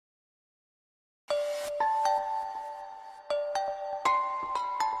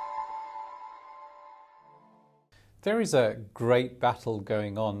There is a great battle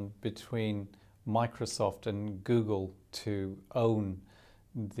going on between Microsoft and Google to own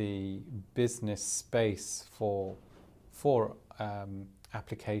the business space for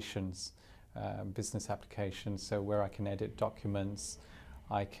applications, business applications. So where I can edit documents,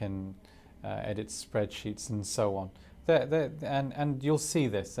 I can edit spreadsheets, and so on. And you'll see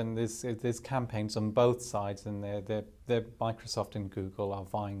this, and there's campaigns on both sides, and they're Microsoft and Google are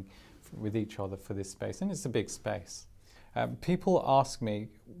vying with each other for this space, and it's a big space. People ask me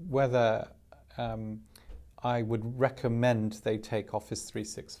whether I would recommend they take Office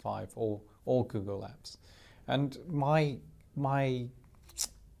 365 or Google Apps, and my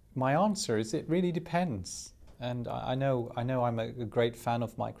answer is it really depends. And I know I'm a great fan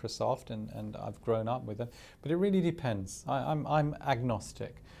of Microsoft, and I've grown up with it, but it really depends. I'm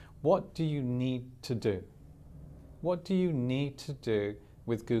agnostic. What do you need to do? What do you need to do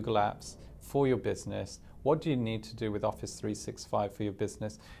with Google Apps for your business? What do you need to do with Office 365 for your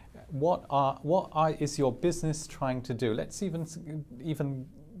business? Is your business trying to do? Let's even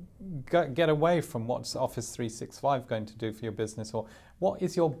get away from what's Office 365 going to do for your business, or what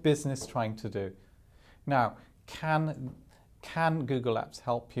is your business trying to do? Now, can Google Apps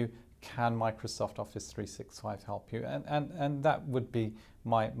help you? Can Microsoft Office 365 help you? And that would be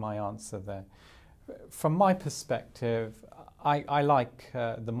my answer there. From my perspective, I like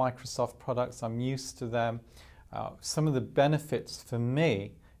the Microsoft products. I'm used to them. Some of the benefits for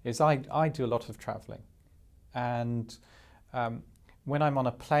me is I do a lot of traveling, and when I'm on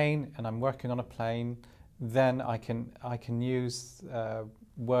a plane and I'm working on a plane, then I can use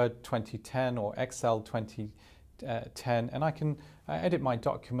Word 2010 or Excel 2010, and I can edit my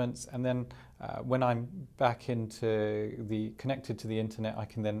documents, and then when I'm back connected to the internet, I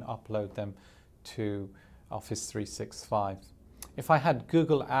can then upload them to Office 365. If I had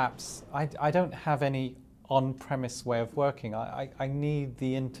Google Apps, I don't have any on-premise way of working. I need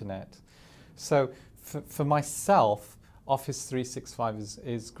the internet. So for myself, Office 365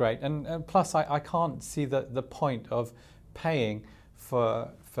 is great, and plus I can't see the point of paying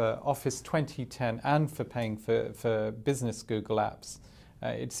for Office 2010 and for paying for business Google Apps.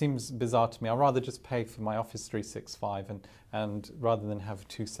 It seems bizarre to me. I'd rather just pay for my Office 365 and rather than have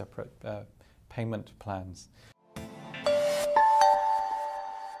two separate payment plans.